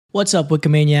What's up,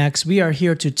 Wikimaniacs? We are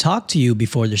here to talk to you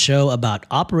before the show about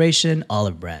Operation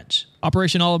Olive Branch.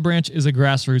 Operation Olive Branch is a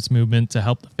grassroots movement to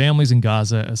help the families in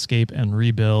Gaza escape and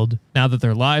rebuild now that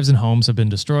their lives and homes have been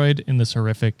destroyed in this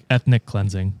horrific ethnic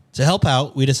cleansing. To help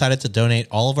out, we decided to donate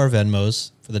all of our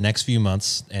Venmos for the next few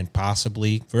months and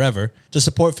possibly forever to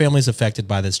support families affected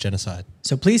by this genocide.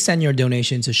 So please send your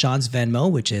donation to Sean's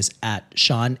Venmo, which is at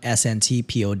Sean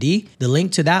SNTPOD. The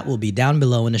link to that will be down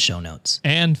below in the show notes.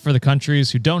 And for the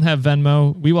countries who don't have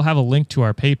Venmo, we will have a link to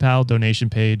our PayPal donation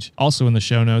page also in the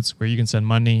show notes where you can send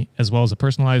money as well as a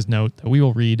personalized note that we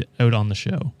will read out on the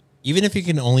show. Even if you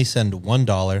can only send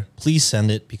 $1, please send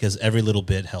it because every little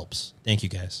bit helps. Thank you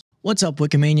guys. What's up,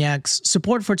 Wikimaniacs?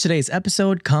 Support for today's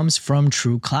episode comes from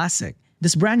True Classic.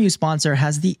 This brand new sponsor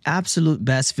has the absolute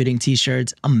best fitting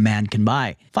t-shirts a man can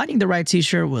buy. Finding the right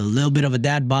t-shirt with a little bit of a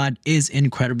dad bod is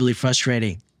incredibly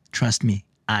frustrating. Trust me,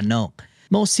 I know.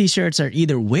 Most t-shirts are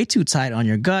either way too tight on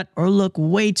your gut or look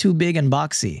way too big and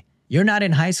boxy. You're not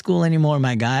in high school anymore,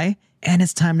 my guy, and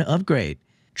it's time to upgrade.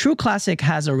 True Classic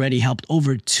has already helped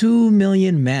over 2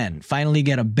 million men finally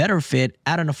get a better fit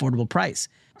at an affordable price.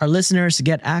 Our listeners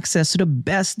get access to the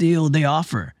best deal they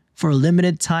offer. For a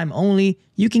limited time only,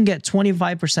 you can get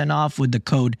 25% off with the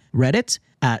code Reddit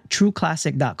at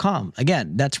trueclassic.com.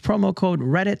 Again, that's promo code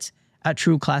Reddit at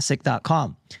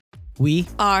trueclassic.com. We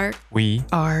are Cultivate.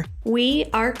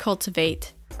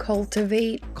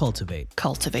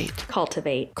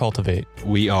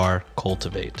 We are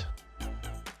Cultivate.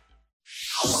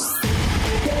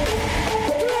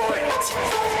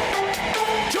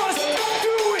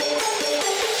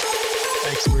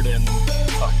 Expert in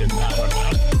fucking, I don't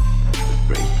know.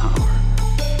 Great power.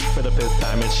 For the fifth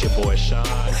time, it's your boy Sean.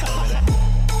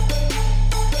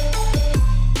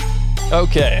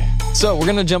 Okay, so we're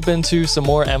gonna jump into some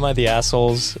more Am I the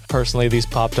Assholes? Personally, these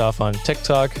popped off on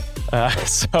TikTok,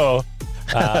 so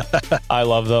I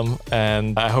love them,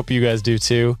 and I hope you guys do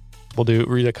too. We'll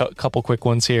read a couple quick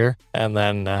ones here, and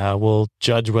then we'll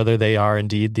judge whether they are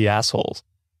indeed the assholes.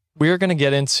 We're gonna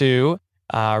get into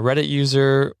Reddit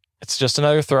user. It's just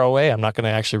another throwaway. I'm not going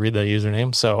to actually read the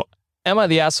username. So, am I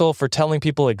the asshole for telling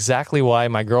people exactly why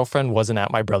my girlfriend wasn't at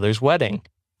my brother's wedding?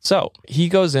 So, he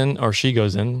goes in, or she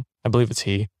goes in, I believe it's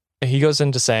he. He goes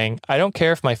into saying, I don't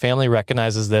care if my family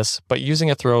recognizes this, but using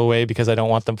a throwaway because I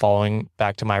don't want them following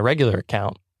back to my regular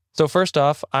account. So, first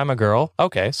off, I'm a girl.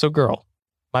 Okay, so girl.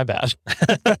 My bad.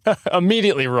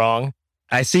 Immediately wrong.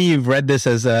 I see you've read this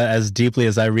as deeply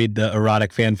as I read the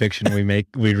erotic fan fiction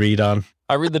we read on.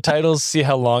 I read the titles, see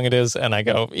how long it is, and I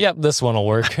go, yep, this one will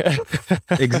work.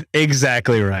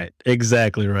 Exactly right.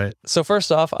 Exactly right. So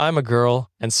first off, I'm a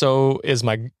girl, and so is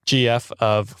my GF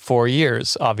of 4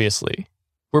 years, obviously.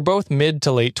 We're both mid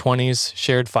to late 20s,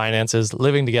 shared finances,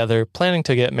 living together, planning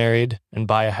to get married and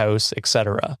buy a house,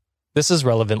 etc. This is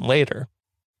relevant later.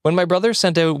 When my brother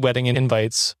sent out wedding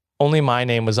invites, only my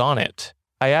name was on it.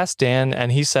 I asked Dan,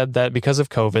 and he said that because of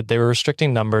COVID, they were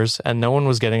restricting numbers and no one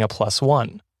was getting a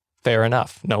 +1. Fair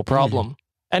enough, no problem.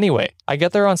 Anyway, I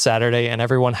get there on Saturday and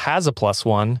everyone has a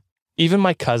 +1, even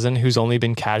my cousin who's only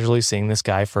been casually seeing this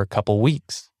guy for a couple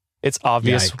weeks. It's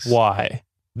obvious why.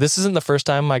 This isn't the first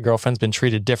time my girlfriend's been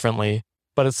treated differently,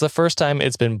 but it's the first time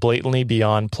it's been blatantly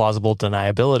beyond plausible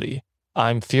deniability.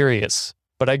 I'm furious,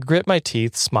 but I grit my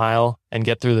teeth, smile, and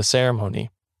get through the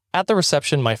ceremony. At the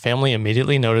reception, my family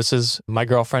immediately notices my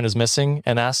girlfriend is missing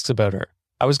and asks about her.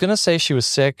 I was going to say she was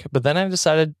sick, but then I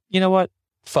decided, you know what?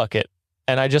 Fuck it.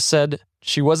 And I just said,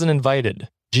 she wasn't invited.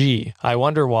 Gee, I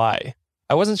wonder why.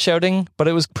 I wasn't shouting, but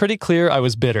it was pretty clear I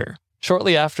was bitter.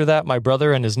 Shortly after that, my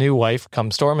brother and his new wife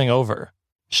come storming over.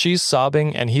 She's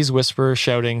sobbing and he's whisper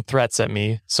shouting threats at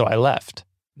me, so I left.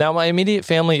 Now my immediate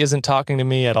family isn't talking to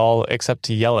me at all except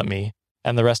to yell at me,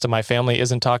 and the rest of my family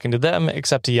isn't talking to them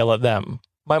except to yell at them.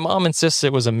 My mom insists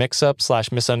it was a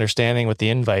mix-up/misunderstanding with the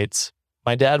invites.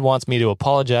 My dad wants me to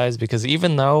apologize because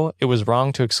even though it was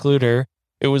wrong to exclude her,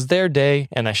 it was their day,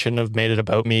 and I shouldn't have made it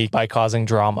about me by causing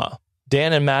drama.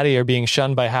 Dan and Maddie are being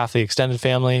shunned by half the extended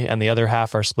family, and the other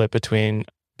half are split between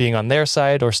being on their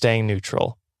side or staying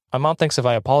neutral. My mom thinks if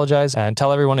I apologize and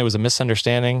tell everyone it was a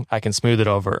misunderstanding, I can smooth it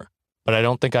over. But I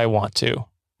don't think I want to.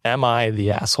 Am I the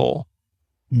asshole?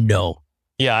 no.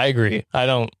 Yeah, I agree. I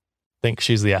don't think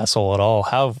she's the asshole at all.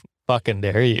 How fucking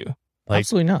dare you?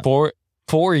 Absolutely not.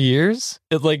 4 years?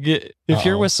 If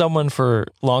you're with someone for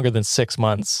longer than 6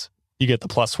 months, you get the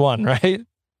 +1, right?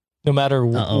 No matter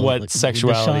what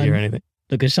sexuality or anything.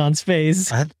 Look at Sean's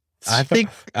face. I think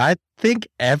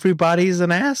everybody's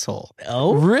an asshole.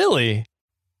 Oh, Really?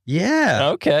 Yeah.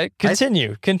 Okay.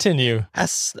 Continue.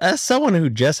 As someone who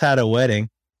just had a wedding,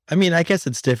 I mean, I guess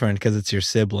it's different because it's your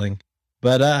sibling.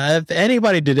 But if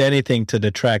anybody did anything to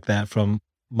detract that from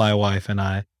my wife and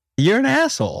I, you're an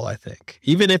asshole, I think.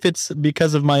 Even if it's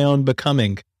because of my own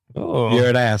becoming, you're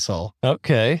an asshole.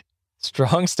 Okay.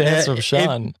 Strong stance from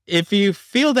Sean. If you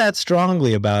feel that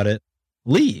strongly about it,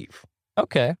 leave.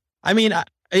 Okay. I mean,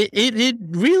 it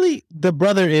really, the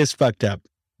brother is fucked up.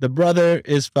 The brother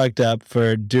is fucked up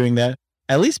for doing that.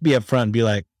 At least be upfront and be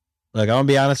like, look, I'm going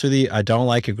to be honest with you. I don't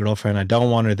like your girlfriend. I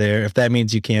don't want her there. If that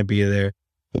means you can't be there,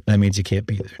 that means you can't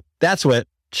be there. That's what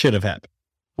should have happened.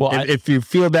 Well, if you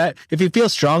feel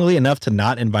strongly enough to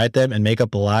not invite them and make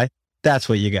up a lie, that's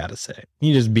what you got to say.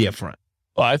 You just be upfront.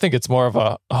 Well, I think it's more of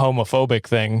a homophobic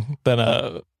thing than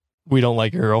a we don't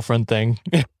like your girlfriend thing.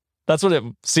 That's what it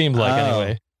seemed like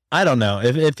anyway. I don't know.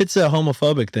 If it's a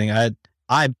homophobic thing,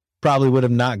 I probably would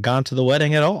have not gone to the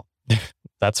wedding at all.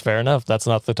 That's fair enough. That's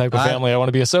not the type of family I want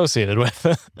to be associated with.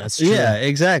 That's true. Yeah,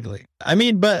 exactly. I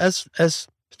mean, but as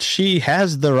she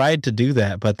has the right to do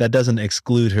that, but that doesn't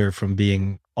exclude her from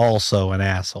being also an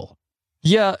asshole.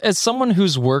 Yeah, as someone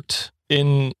who's worked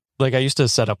in, like, I used to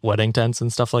set up wedding tents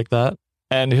and stuff like that,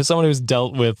 and who's someone who's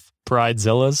dealt with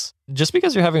bridezillas, just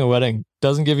because you're having a wedding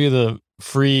doesn't give you the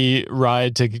free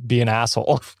ride to be an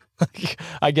asshole.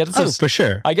 I get it's for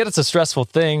sure. I get it's a stressful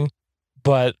thing,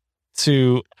 but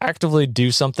to actively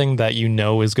do something that you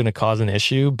know is going to cause an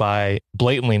issue by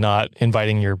blatantly not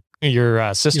inviting your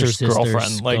sister's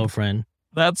girlfriend,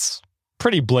 that's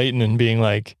pretty blatant and being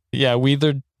like, yeah, we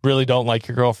either really don't like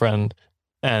your girlfriend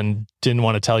and didn't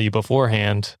want to tell you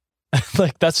beforehand.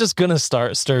 Like, that's just going to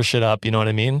stir shit up. You know what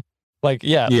I mean? Like,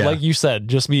 yeah, like you said,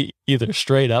 just be either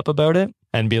straight up about it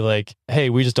and be like, hey,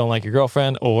 we just don't like your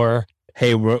girlfriend, or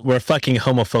hey, we're fucking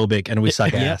homophobic and we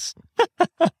suck ass.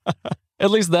 At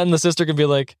least then the sister can be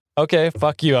like, okay,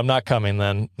 fuck you, I'm not coming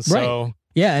then. So right.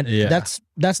 Yeah, and that's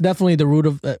definitely the root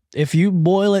of if you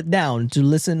boil it down to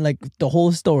listen like the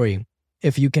whole story,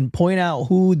 if you can point out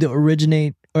who the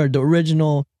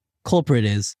original culprit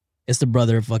is, it's the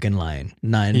brother fucking lying.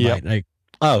 Like,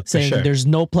 saying for sure. There's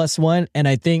no +1, and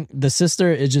I think the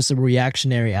sister is just a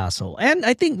reactionary asshole. And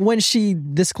I think when she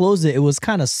disclosed it, it was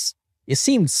it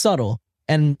seemed subtle,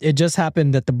 and it just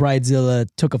happened that the bridezilla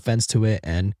took offense to it,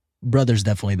 and brother's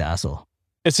definitely the asshole.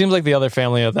 It seems like the other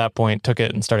family at that point took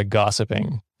it and started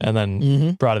gossiping and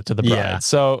then brought it to the bride. Yeah.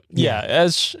 So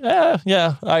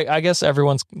I guess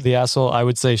everyone's the asshole. I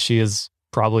would say she is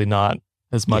probably not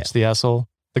as much the asshole.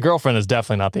 The girlfriend is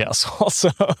definitely not the asshole.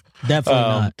 So definitely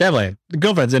not. Definitely. The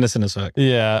girlfriend's innocent as fuck.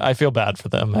 Yeah, I feel bad for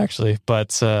them actually.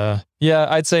 But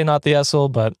I'd say not the asshole,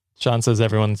 but Sean says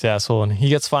everyone's the asshole and he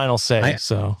gets final say.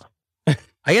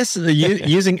 I guess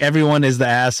using everyone as the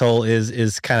asshole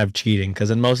is kind of cheating,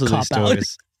 because in most of these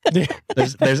stories,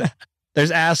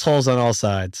 there's assholes on all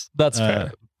sides. That's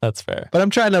fair. That's fair. But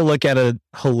I'm trying to look at it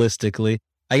holistically.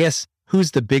 I guess who's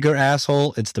the bigger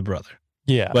asshole? It's the brother.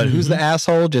 Yeah. But who's the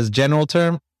asshole? Just general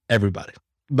term? Everybody.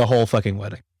 The whole fucking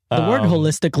wedding. The word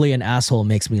holistically an asshole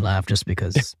makes me laugh just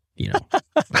because, you know.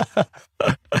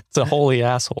 It's a holy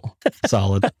asshole.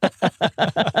 Solid.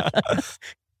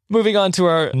 Moving on to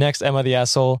our next Emma the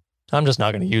Asshole. I'm just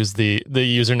not going to use the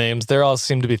usernames. They all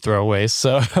seem to be throwaways.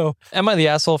 So, Emma the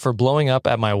Asshole for blowing up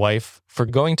at my wife for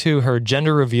going to her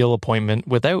gender reveal appointment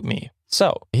without me.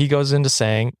 So, he goes into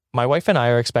saying, my wife and I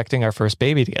are expecting our first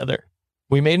baby together.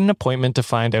 We made an appointment to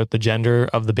find out the gender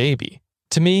of the baby.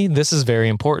 To me, this is very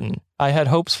important. I had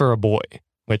hopes for a boy,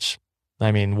 which,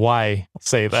 I mean, why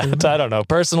say that? I don't know.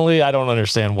 Personally, I don't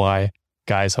understand why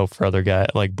guys hope for other guys,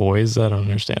 like boys. I don't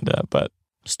understand that, but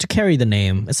just to carry the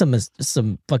name, it's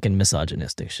some fucking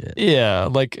misogynistic shit. Yeah,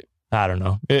 like, I don't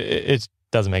know. It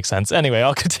doesn't make sense. Anyway,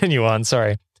 I'll continue on.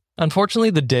 Sorry. Unfortunately,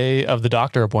 the day of the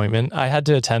doctor appointment, I had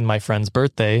to attend my friend's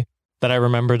birthday that I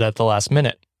remembered at the last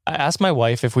minute. I asked my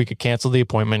wife if we could cancel the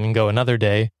appointment and go another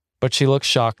day, but she looked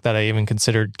shocked that I even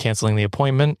considered canceling the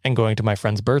appointment and going to my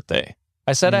friend's birthday.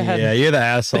 I said I had... Yeah, you're the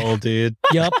asshole, dude.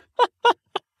 Yup.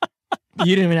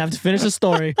 You didn't even have to finish the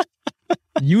story.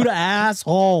 You the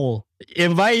asshole.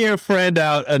 Invite your friend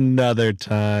out another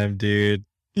time, dude.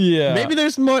 Yeah. Maybe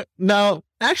there's more. No,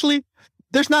 actually,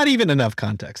 there's not even enough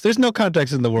context. There's no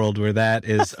context in the world where that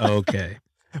is okay.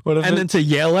 Then to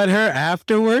yell at her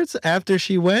afterwards, after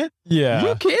she went, yeah,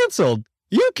 you canceled,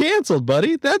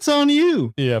 buddy. That's on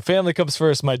you. Yeah, family comes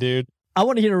first, my dude. I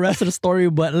want to hear the rest of the story,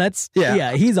 but he's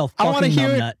a fucking I want to hear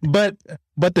numbnut. it,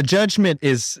 but the judgment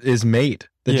is made.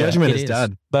 The judgment is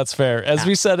done. That's fair. As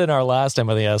we said in our last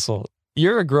Emma the Asshole,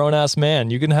 you're a grown-ass man.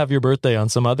 You can have your birthday on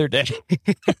some other day.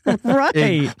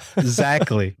 Right.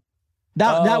 Exactly.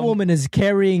 That woman is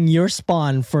carrying your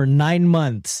spawn for 9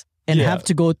 months and have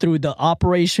to go through the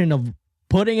operation of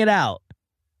putting it out.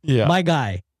 Yeah. My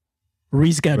guy,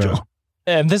 reschedule.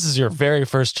 And this is your very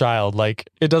first child. Like,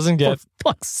 it doesn't get, For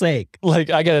fuck's sake. like,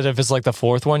 I get it if it's like the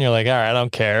fourth one, you're like, all right, I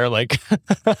don't care. Like,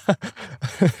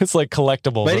 it's like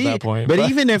collectibles at that point. But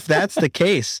even if that's the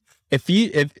case, if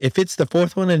it's the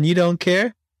fourth one and you don't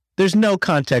care, there's no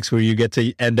context where you get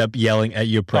to end up yelling at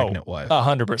your pregnant wife.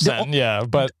 100%. Yeah.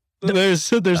 But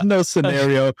There's no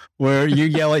scenario where you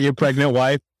yell at your pregnant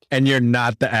wife and you're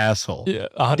not the asshole. yeah,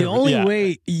 100%. The only yeah.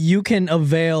 way you can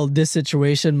avail this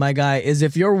situation, my guy, is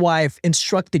if your wife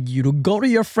instructed you to go to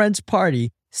your friend's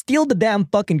party, steal the damn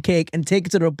fucking cake, and take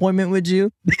it to the appointment with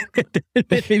you.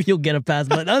 Maybe you'll get a pass.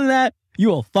 But other than that,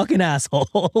 you a fucking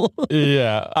asshole.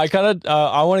 Yeah, I kind of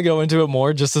I want to go into it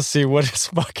more just to see what his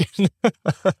fucking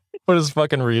what his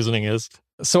fucking reasoning is.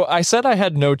 So I said I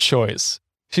had no choice.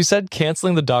 She said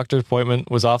canceling the doctor's appointment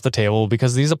was off the table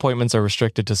because these appointments are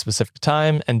restricted to specific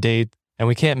time and date, and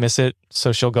we can't miss it,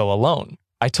 so she'll go alone.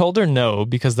 I told her no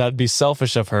because that'd be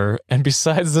selfish of her, and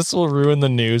besides, this will ruin the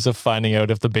news of finding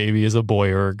out if the baby is a boy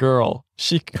or a girl.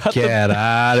 She cut Get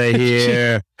out of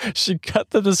here. She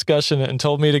cut the discussion and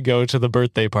told me to go to the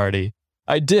birthday party.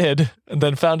 I did, and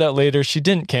then found out later she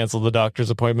didn't cancel the doctor's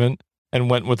appointment and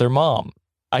went with her mom.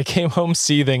 I came home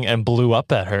seething and blew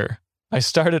up at her. I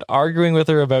started arguing with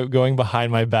her about going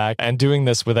behind my back and doing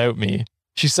this without me.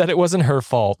 She said it wasn't her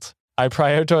fault. I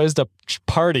prioritized a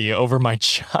party over my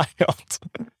child.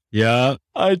 Yeah.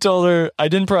 I told her I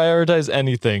didn't prioritize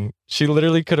anything. She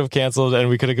literally could have canceled and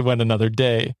we could have went another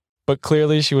day. But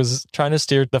clearly she was trying to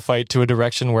steer the fight to a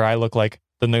direction where I look like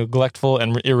the neglectful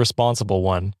and irresponsible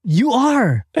one. You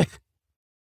are.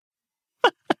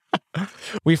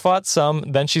 We fought some,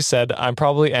 then she said I'm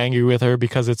probably angry with her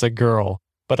because it's a girl,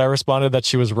 but I responded that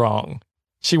she was wrong.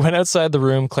 She went outside the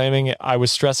room claiming I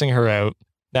was stressing her out,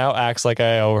 now acts like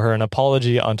I owe her an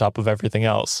apology on top of everything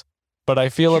else. But I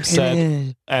feel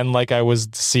upset and like I was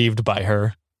deceived by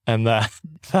her. And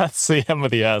that's the end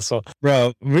of the asshole.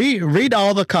 Bro, read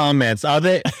all the comments. Are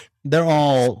they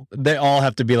all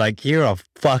have to be like, you're a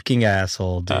fucking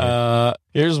asshole, dude.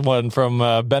 Here's one from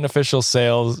Beneficial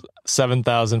Sales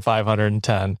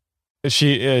 7,510.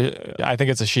 I think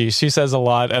it's a she. She says a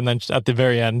lot, and then at the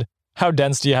very end, how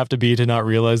dense do you have to be to not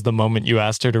realize the moment you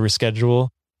asked her to reschedule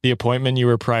the appointment you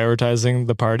were prioritizing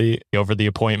the party over the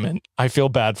appointment? I feel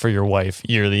bad for your wife.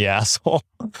 You're the asshole.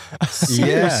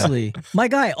 Seriously. My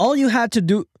guy, all you had to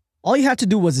do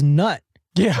was nut.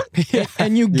 Yeah.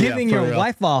 And you giving for your real.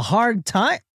 wife a hard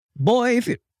time? Boy, if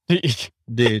you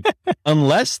Dude,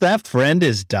 unless that friend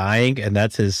is dying and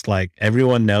that's his, like,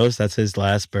 everyone knows that's his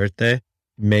last birthday,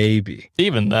 maybe.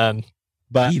 Even then,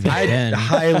 But Even then.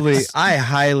 I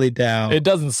highly doubt. it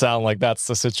doesn't sound like that's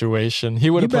the situation. He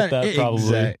would have You put better- that probably.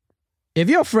 Exact- if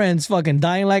your friend's fucking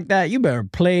dying like that, you better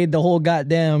play the whole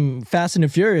goddamn Fast and the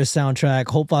Furious soundtrack.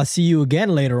 Hope I see you again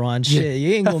later on. Shit,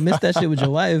 you ain't gonna miss that shit with your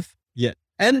wife. Yeah.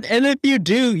 And if you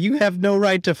do, you have no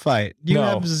right to fight. You No.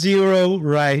 have zero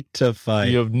right to fight.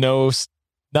 You have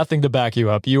nothing to back you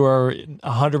up. You are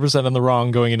 100% in the wrong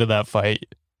going into that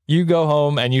fight. You go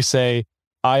home and you say,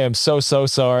 I am so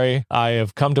sorry. I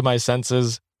have come to my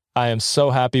senses. I am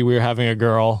so happy we're having a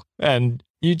girl. And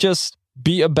you just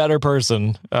be a better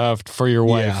person for your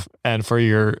wife and for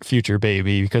your future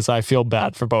baby, because I feel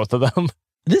bad for both of them.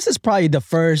 This is probably the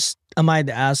first Am I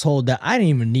the Asshole that I didn't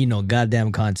even need no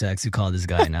goddamn context to call this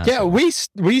guy an asshole. Yeah,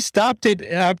 we stopped it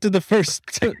after the first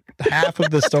half of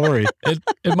the story.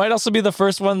 It might also be the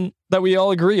first one that we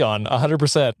all agree on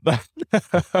 100%.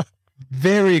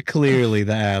 Very clearly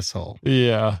the asshole.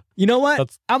 Yeah. You know what?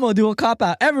 That's- I'm gonna do a cop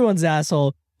out. Everyone's an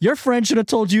asshole. Your friend should have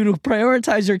told you to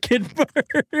prioritize your kid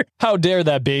first. How dare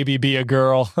that baby be a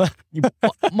girl?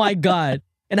 My God.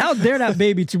 And how dare that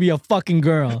baby to be a fucking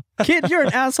girl? Kid, you're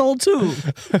an asshole too.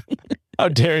 How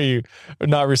dare you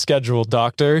not reschedule,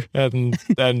 doctor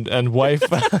and wife?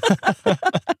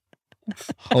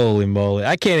 Holy moly.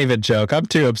 I can't even joke. I'm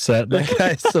too upset. That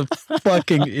guy's a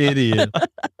fucking idiot.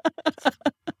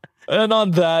 And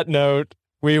on that note,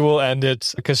 we will end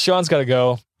it because Sean's got to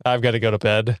go. I've got to go to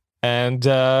bed. And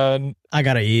I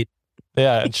gotta eat.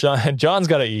 yeah, and John's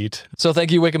got to eat. So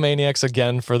thank you, Wikimaniacs,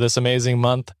 again for this amazing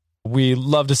month. We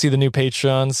love to see the new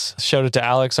patrons. Shout out to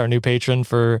Alex, our new patron,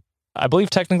 for, I believe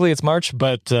technically it's March,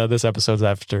 but this episode's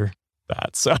after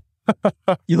that. So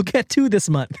You'll get 2 this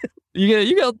month.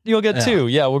 you'll get 2.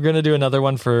 Yeah, we're going to do another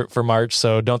one for March.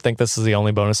 So don't think this is the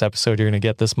only bonus episode you're going to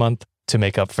get this month to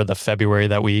make up for the February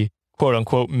that we quote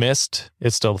unquote missed.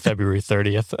 It's still February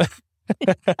 30th.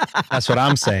 That's what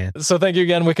I'm saying. So thank you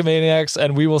again, Wikimaniacs,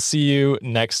 and we will see you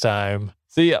next time.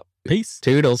 See ya. Peace.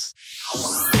 Toodles.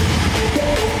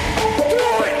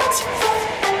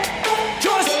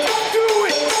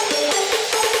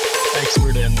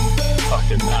 Expert in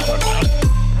fucking, I don't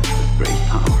know. Great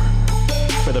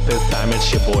For the fifth time,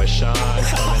 it's your boy Sean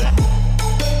coming at.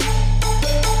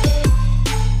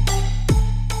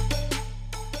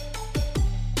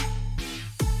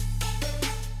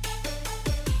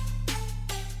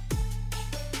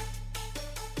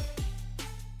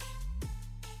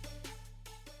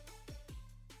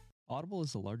 Audible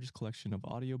is the largest collection of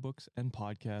audiobooks and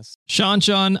podcasts.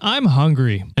 Sean, I'm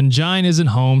hungry, and Jine isn't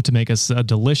home to make us a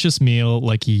delicious meal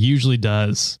like he usually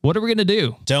does. What are we going to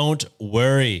do? Don't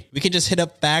worry. We can just hit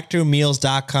up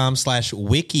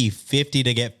factormeals.com/wiki50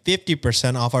 to get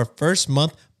 50% off our first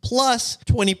month plus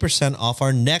 20% off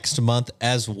our next month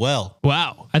as well.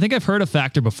 Wow, I think I've heard of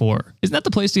Factor before. Isn't that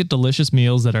the place to get delicious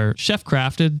meals that are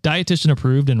chef-crafted, dietitian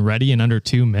approved, and ready in under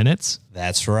 2 minutes?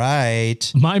 That's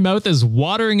right. My mouth is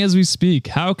watering as we speak.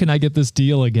 How can I get this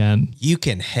deal again? You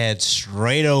can head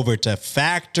straight over to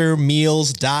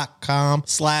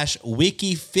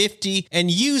factormeals.com/wiki50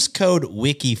 and use code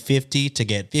wiki50 to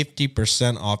get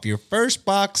 50% off your first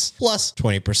box plus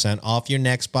 20% off your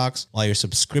next box while your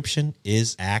subscription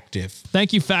is active.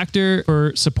 Thank you, Factor,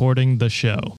 for supporting the show.